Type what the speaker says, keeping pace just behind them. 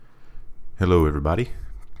Hello, everybody,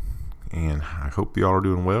 and I hope you all are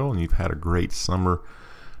doing well and you've had a great summer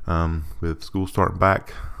with school starting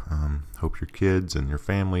back. Hope your kids and your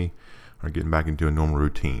family are getting back into a normal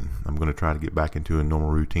routine. I'm going to try to get back into a normal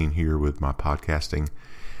routine here with my podcasting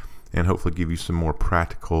and hopefully give you some more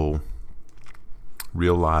practical,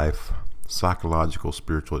 real-life, psychological,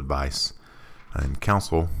 spiritual advice and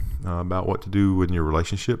counsel about what to do in your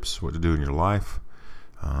relationships, what to do in your life,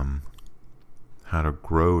 how to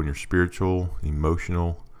grow in your spiritual,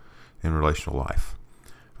 emotional, and relational life.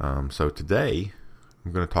 So today,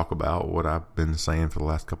 I'm going to talk about what I've been saying for the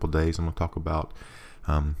last couple of days. I'm going to talk about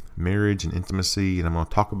marriage and intimacy, and I'm going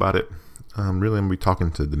to talk about it. Really, I'm going to be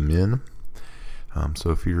talking to the men.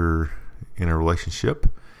 So if you're in a relationship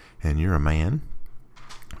and you're a man,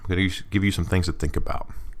 I'm going to give you some things to think about.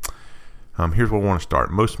 Here's where I want to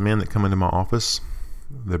start. Most men that come into my office,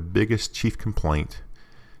 their biggest chief complaint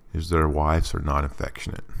is their wives are not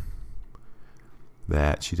affectionate.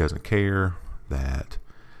 That she doesn't care, that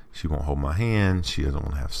she won't hold my hand, she doesn't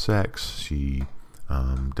want to have sex, she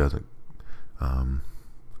doesn't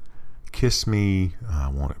kiss me, I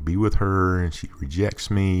want to be with her, and she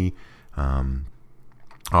rejects me,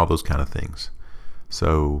 all those kind of things.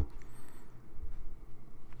 So,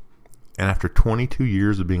 and after 22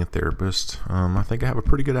 years of being a therapist, I think I have a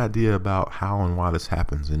pretty good idea about how and why this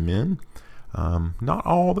happens in men. Not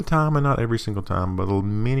all the time and not every single time, but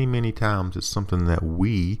many, many times it's something that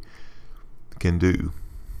we can do.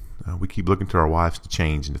 We keep looking to our wives to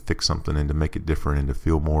change and to fix something and to make it different and to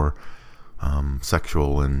feel more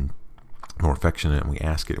sexual and more affectionate, and we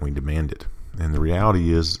ask it and we demand it. And the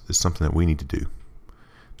reality is something that we need to do.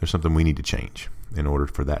 There's something we need to change in order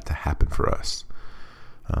for that to happen for us.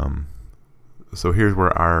 So here's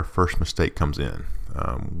where our first mistake comes in.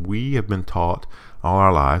 We have been taught all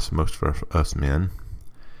our lives, most of us men,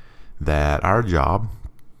 that our job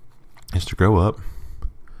is to grow up,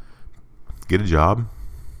 get a job,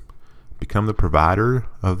 become the provider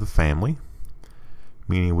of the family,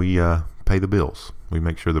 meaning we pay the bills. We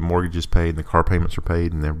make sure the mortgage is paid and the car payments are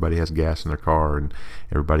paid and everybody has gas in their car and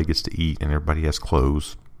everybody gets to eat and everybody has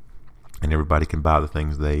clothes and everybody can buy the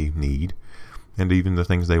things they need and even the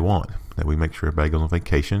things they want. That we make sure everybody goes on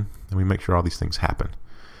vacation and we make sure all these things happen.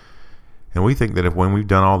 And we think that when we've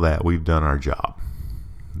done all that, we've done our job.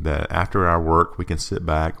 That after our work, we can sit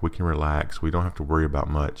back, we can relax, we don't have to worry about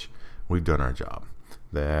much. We've done our job.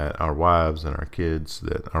 That our wives and our kids,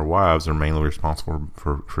 that our wives are mainly responsible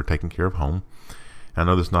for taking care of home. I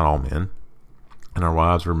know that's not all men. And our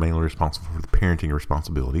wives are mainly responsible for the parenting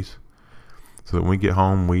responsibilities. So that when we get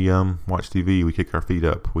home, we watch TV, we kick our feet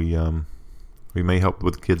up, we may help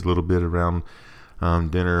with the kids a little bit around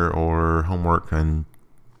dinner or homework,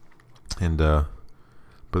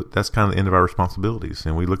 but that's kind of the end of our responsibilities.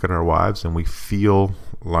 And we look at our wives and we feel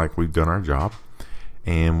like we've done our job.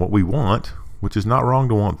 And what we want, which is not wrong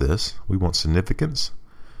to want this, we want significance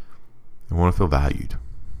and we want to feel valued.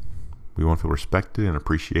 We want to feel respected and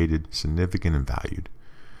appreciated, significant and valued.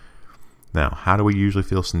 Now, how do we usually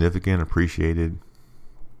feel significant, appreciated,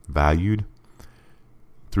 valued?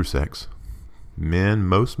 Through sex.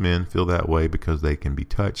 Most men feel that way because they can be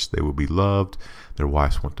touched, they will be loved, their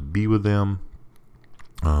wives want to be with them,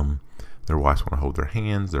 their wives want to hold their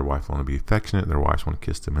hands, their wife want to be affectionate, their wives want to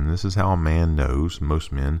kiss them. And this is how a man knows,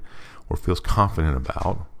 most men, or feels confident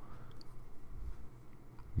about,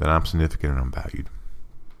 that I'm significant and I'm valued.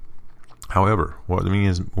 However, what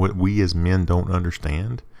we as men don't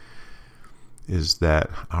understand is that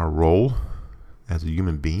our role as a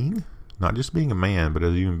human being, not just being a man, but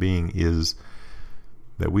as a human being, is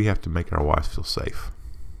that we have to make our wives feel safe.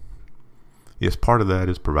 Yes, part of that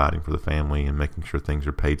is providing for the family and making sure things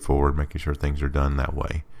are paid for, making sure things are done that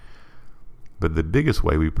way. But the biggest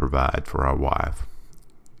way we provide for our wife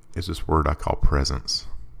is this word I call presence.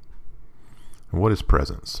 And what is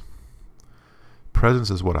presence?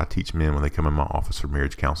 Presence is what I teach men when they come in my office for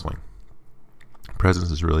marriage counseling.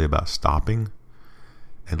 Presence is really about stopping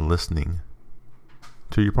and listening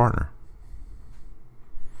to your partner.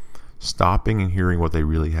 Stopping and hearing what they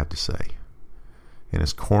really have to say. And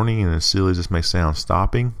as corny and as silly as this may sound,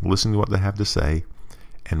 stopping, listening to what they have to say,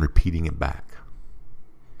 and repeating it back.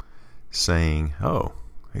 Saying, oh,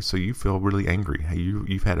 hey, so you feel really angry. Hey,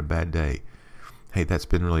 you've had a bad day. Hey, that's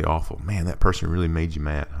been really awful. Man, that person really made you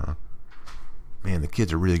mad, huh? Man, the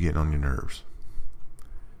kids are really getting on your nerves.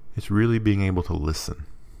 It's really being able to listen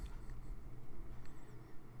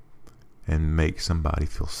and make somebody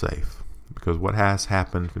feel safe. Because what has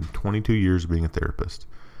happened in 22 years of being a therapist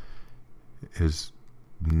is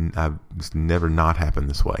it's never not happened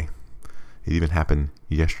this way. It even happened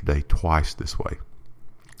yesterday twice this way.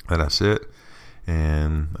 That I sit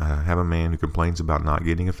and I have a man who complains about not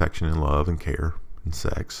getting affection and love and care and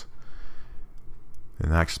sex,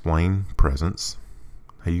 and I explain presence,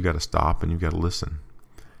 hey, you got to stop and you got to listen.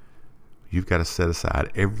 You've got to set aside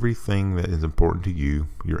everything that is important to you,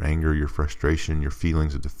 your anger, your frustration, your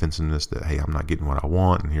feelings of defensiveness that, hey, I'm not getting what I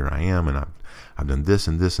want, and here I am, and I've done this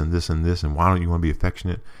and this and this and this, and why don't you want to be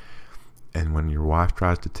affectionate? And when your wife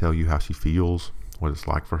tries to tell you how she feels, what it's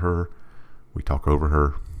like for her, we talk over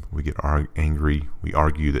her, we get angry, we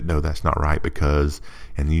argue that, no, that's not right because,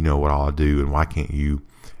 and you know what I'll do, and why can't you?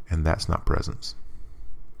 And that's not presence.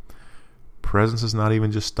 Presence is not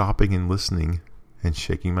even just stopping and listening and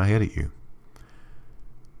shaking my head at you.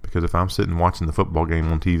 Because if I'm sitting watching the football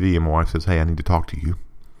game on TV and my wife says, hey, I need to talk to you,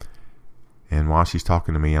 and while she's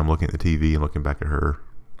talking to me, I'm looking at the TV and looking back at her,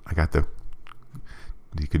 I got the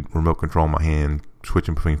remote control in my hand,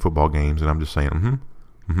 switching between football games, and I'm just saying,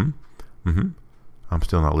 I'm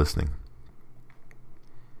still not listening.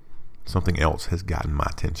 Something else has gotten my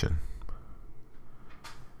attention.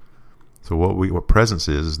 So what presence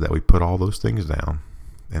is that we put all those things down,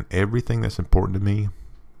 and everything that's important to me,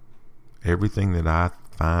 everything that I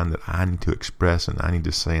find that I need to express and I need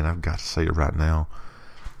to say, and I've got to say it right now,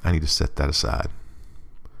 I need to set that aside.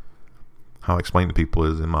 How I explain to people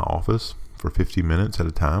is in my office for 50 minutes at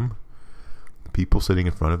a time, the people sitting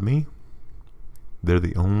in front of me, they're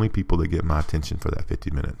the only people that get my attention for that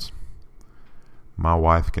 50 minutes. My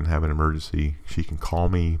wife can have an emergency. She can call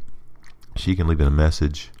me. She can leave a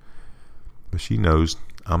message. But she knows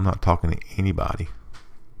I'm not talking to anybody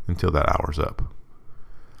until that hour's up.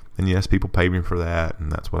 And yes, people pay me for that,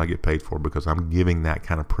 and that's what I get paid for because I'm giving that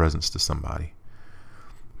kind of presence to somebody.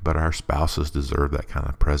 But our spouses deserve that kind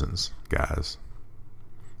of presence, guys.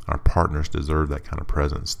 Our partners deserve that kind of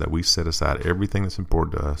presence, that we set aside everything that's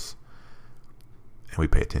important to us and we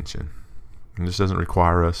pay attention. And this doesn't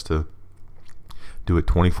require us to do it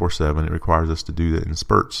 24/7. It requires us to do that in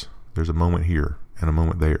spurts. There's a moment here and a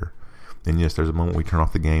moment there. And yes, there's a moment we turn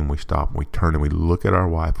off the game, we stop, and we turn and we look at our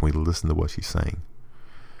wife and we listen to what she's saying.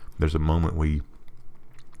 There's a moment we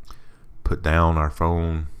put down our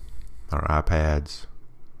phone, our iPads,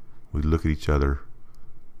 we look at each other,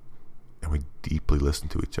 and we deeply listen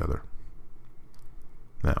to each other.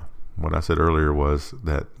 Now, what I said earlier was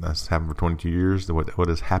that's happened for 22 years. What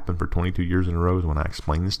has happened for 22 years in a row is when I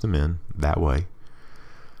explain this to men that way,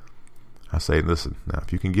 I say, listen, now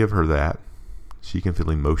if you can give her that, she can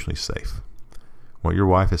feel emotionally safe. What your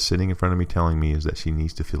wife is sitting in front of me telling me is that she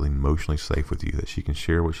needs to feel emotionally safe with you, that she can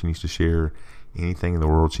share what she needs to share, anything in the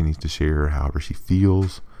world she needs to share, however she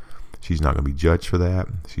feels. She's not going to be judged for that.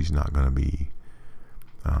 She's not going to be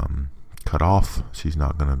cut off. She's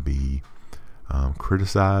not going to be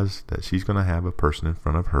criticized. That she's going to have a person in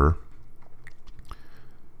front of her,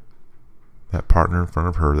 that partner in front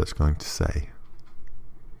of her that's going to say,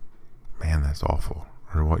 man, that's awful.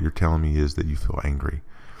 Or what you're telling me is that you feel angry.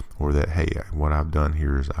 Or that, hey, what I've done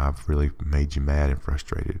here is I've really made you mad and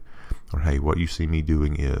frustrated. Or, hey, what you see me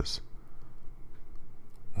doing is.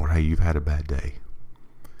 Or, hey, you've had a bad day.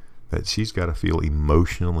 That she's got to feel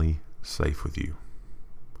emotionally safe with you.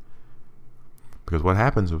 Because what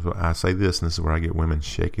happens is I say this, and this is where I get women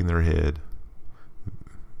shaking their head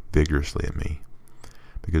vigorously at me.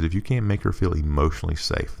 Because if you can't make her feel emotionally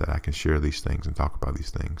safe that I can share these things and talk about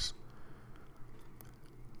these things,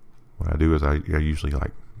 what I do is I usually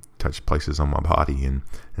touch places on my body and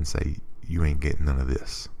say, you ain't getting none of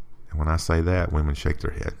this. And when I say that, women shake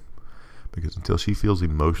their head. Because until she feels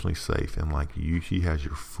emotionally safe and like you, she has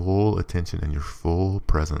your full attention and your full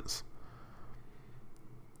presence,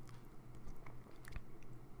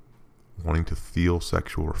 wanting to feel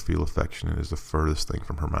sexual or feel affectionate is the furthest thing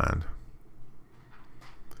from her mind.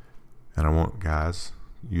 And I want, guys,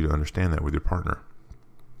 you to understand that with your partner.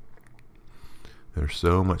 There's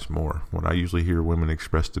so much more. What I usually hear women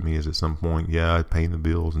express to me is at some point, yeah, paying the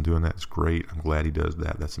bills and doing that is great. I'm glad he does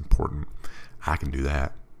that. That's important. I can do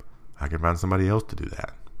that. I can find somebody else to do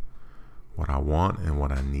that. What I want and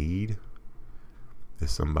what I need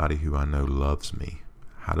is somebody who I know loves me.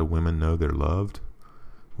 How do women know they're loved?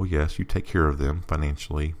 Well, yes, you take care of them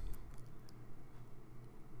financially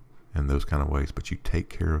and those kind of ways, but you take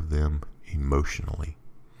care of them emotionally.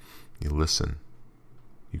 You listen.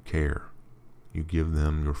 You care. You give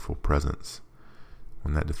them your full presence.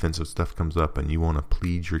 When that defensive stuff comes up and you want to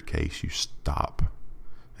plead your case, you stop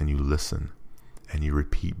and you listen and you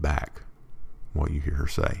repeat back what you hear her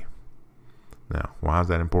say. Now, why is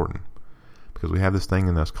that important? Because we have this thing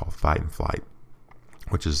in us called fight and flight,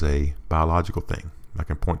 which is a biological thing. I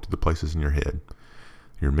can point to the places in your head: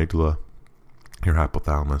 your amygdala, your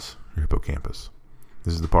hypothalamus, your hippocampus.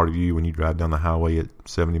 This is the part of you when you drive down the highway at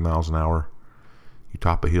 70 miles an hour. You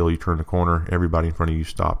top a hill, you turn the corner, everybody in front of you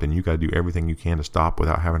stop, and you got to do everything you can to stop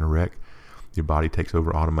without having a wreck. Your body takes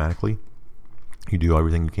over automatically. You do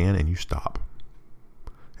everything you can, and you stop.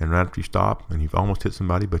 And right after you stop, and you've almost hit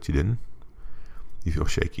somebody, but you didn't, you feel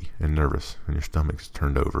shaky and nervous, and your stomach's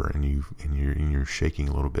turned over, and you're shaking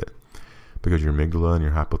a little bit because your amygdala and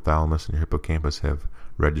your hypothalamus and your hippocampus have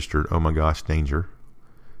registered, oh my gosh, danger,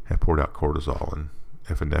 have poured out cortisol and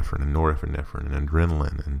epinephrine and norepinephrine and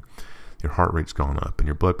adrenaline, and your heart rate's gone up, and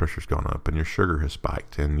your blood pressure's gone up, and your sugar has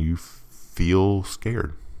spiked, and you feel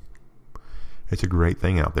scared. It's a great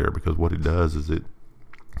thing out there because what it does is it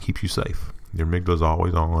keeps you safe. Your amygdala's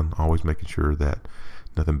always on, always making sure that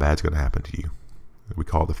nothing bad's going to happen to you. We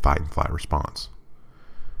call it the fight and flight response.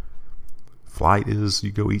 Flight is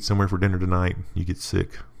you go eat somewhere for dinner tonight, you get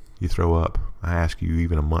sick, you throw up. I ask you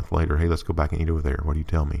even a month later, hey, let's go back and eat over there. What do you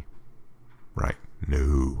tell me? Right.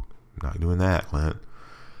 No, I'm not doing that, Clint.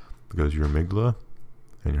 Because your amygdala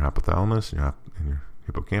and your hypothalamus and your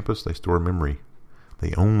hippocampus, they store memory.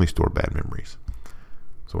 They only store bad memories.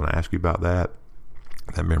 So when I ask you about that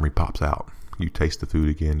memory pops out. You taste the food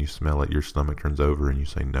again, you smell it, your stomach turns over, and you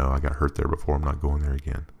say, no, I got hurt there before, I'm not going there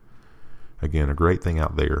again. Again, a great thing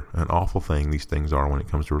out there. An awful thing these things are when it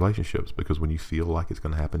comes to relationships, because when you feel like it's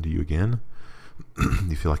going to happen to you again,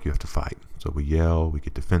 you feel like you have to fight. So we yell, we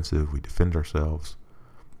get defensive, we defend ourselves.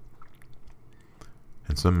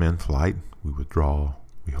 And some men flight, we withdraw,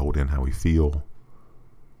 we hold in how we feel.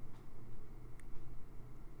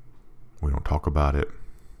 We don't talk about it.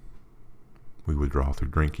 We withdraw through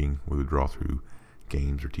drinking. We withdraw through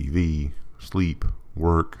games or TV, sleep,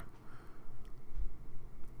 work.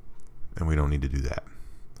 And we don't need to do that.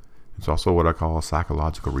 It's also what I call a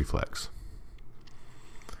psychological reflex.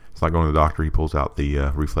 It's like going to the doctor. He pulls out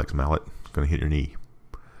the reflex mallet. It's going to hit your knee.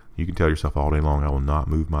 You can tell yourself all day long, I will not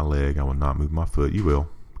move my leg. I will not move my foot. You will,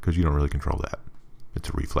 because you don't really control that. It's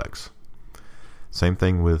a reflex. Same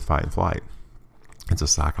thing with fight and flight. It's a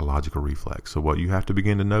psychological reflex. So what you have to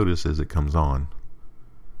begin to notice is it comes on.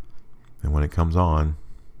 And when it comes on,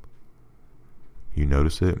 you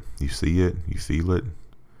notice it, you see it, you feel it,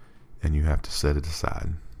 and you have to set it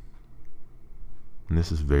aside. And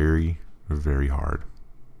this is very, very hard.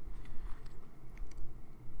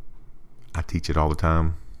 I teach it all the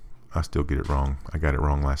time. I still get it wrong. I got it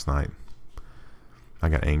wrong last night. I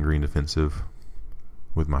got angry and defensive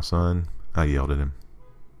with my son. I yelled at him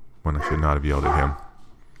when I should not have yelled at him.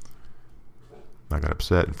 I got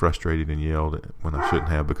upset and frustrated and yelled when I shouldn't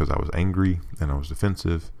have because I was angry and I was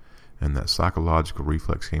defensive, and that psychological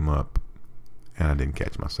reflex came up and I didn't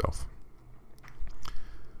catch myself.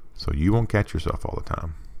 So you won't catch yourself all the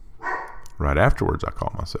time. Right afterwards, I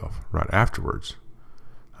caught myself. Right afterwards,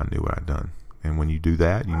 I knew what I'd done. And when you do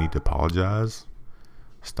that, you need to apologize,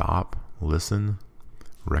 stop, listen,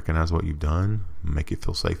 recognize what you've done, make it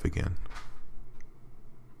feel safe again.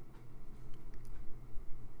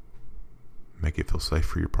 Make it feel safe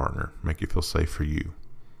for your partner. Make it feel safe for you.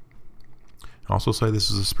 I also say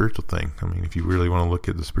this is a spiritual thing. I mean, if you really want to look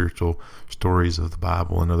at the spiritual stories of the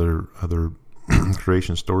Bible and other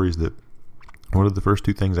creation stories, that what are the first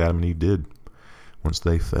two things Adam and Eve did once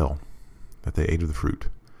they fell? That they ate of the fruit.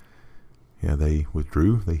 Yeah, they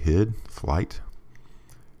withdrew, they hid, flight,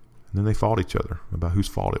 and then they fought each other about whose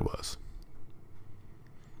fault it was.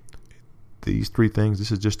 These three things,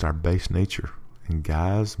 this is just our base nature. And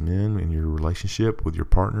guys, men, in your relationship with your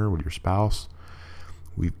partner, with your spouse,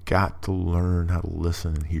 we've got to learn how to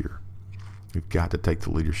listen and hear. We've got to take the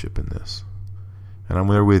leadership in this. And I'm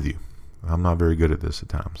there with you. I'm not very good at this at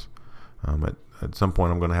times. At some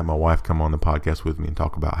point, I'm going to have my wife come on the podcast with me and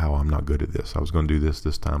talk about how I'm not good at this. I was going to do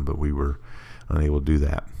this time, but we were unable to do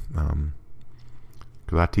that.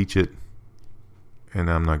 Because I teach it, and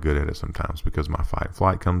I'm not good at it sometimes because my fight and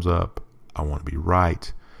flight comes up. I want to be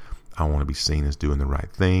right. I want to be seen as doing the right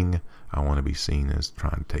thing. I want to be seen as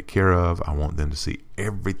trying to take care of. I want them to see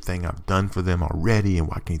everything I've done for them already, and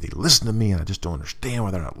why can't they listen to me? And I just don't understand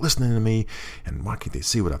why they're not listening to me, and why can't they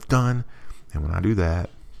see what I've done? And when I do that,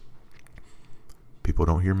 people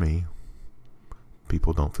don't hear me.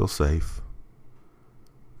 People don't feel safe.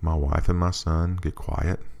 My wife and my son get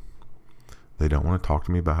quiet. They don't want to talk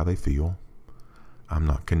to me about how they feel. I'm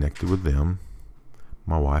not connected with them.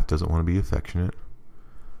 My wife doesn't want to be affectionate.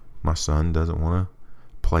 My son doesn't want to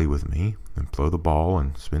play with me and throw the ball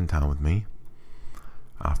and spend time with me.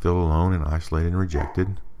 I feel alone and isolated and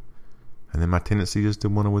rejected. And then my tendency is to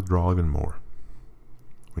want to withdraw even more,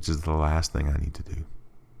 which is the last thing I need to do.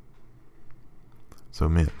 So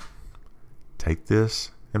men, take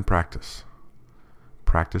this and practice.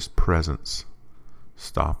 Practice presence,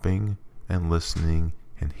 stopping and listening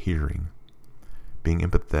and hearing, being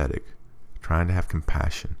empathetic, trying to have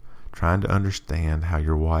compassion, trying to understand how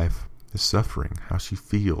your wife is suffering, how she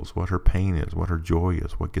feels, what her pain is, what her joy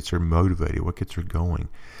is, what gets her motivated, what gets her going.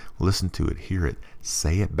 Listen to it, hear it,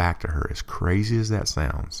 say it back to her. As crazy as that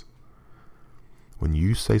sounds, when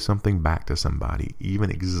you say something back to somebody,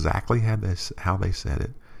 even exactly how they said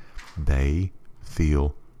it, they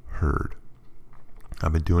feel heard.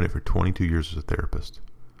 I've been doing it for 22 years as a therapist.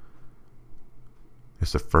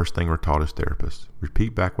 It's the first thing we're taught as therapists.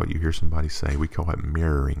 Repeat back what you hear somebody say. We call it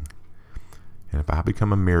mirroring. And if I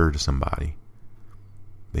become a mirror to somebody,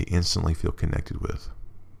 they instantly feel connected with.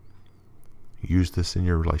 Use this in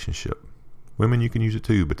your relationship. Women, you can use it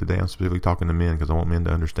too, but today I'm specifically talking to men because I want men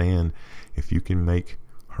to understand if you can make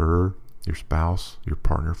her, your spouse, your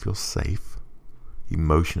partner feel safe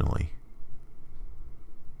emotionally,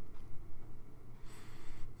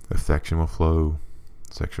 affection will flow,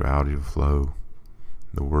 sexuality will flow.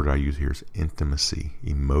 The word I use here is intimacy.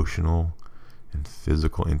 Emotional and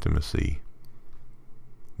physical intimacy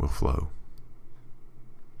will flow.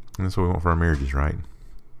 And that's what we want for our marriages, right?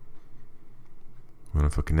 We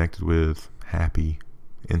want to feel connected with, happy,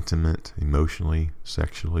 intimate, emotionally,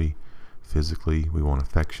 sexually, physically. We want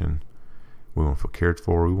affection. We want to feel cared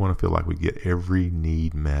for. We want to feel like we get every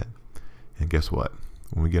need met. And guess what?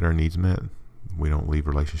 When we get our needs met, we don't leave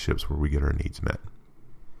relationships where we get our needs met.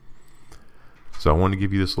 So I want to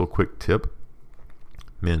give you this little quick tip.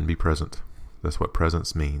 Men, be present. That's what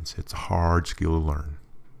presence means. It's a hard skill to learn.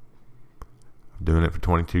 I'm doing it for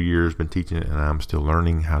 22 years, been teaching it, and I'm still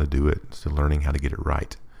learning how to do it, still learning how to get it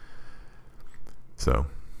right. So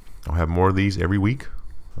I'll have more of these every week.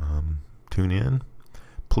 Tune in.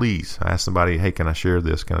 Please, I asked somebody, hey, can I share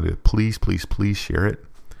this? Can I do it? Please, please, please share it.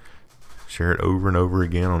 Share it over and over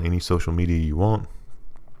again on any social media you want.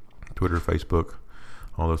 Twitter, Facebook,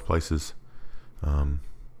 all those places. I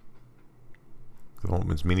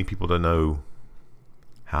want as many people to know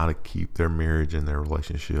how to keep their marriage and their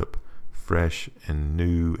relationship fresh and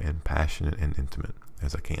new and passionate and intimate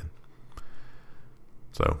as I can.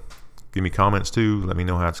 So give me comments too. Let me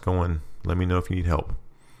know how it's going. Let me know if you need help.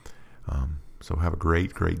 So have a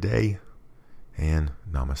great, great day, and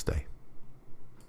namaste.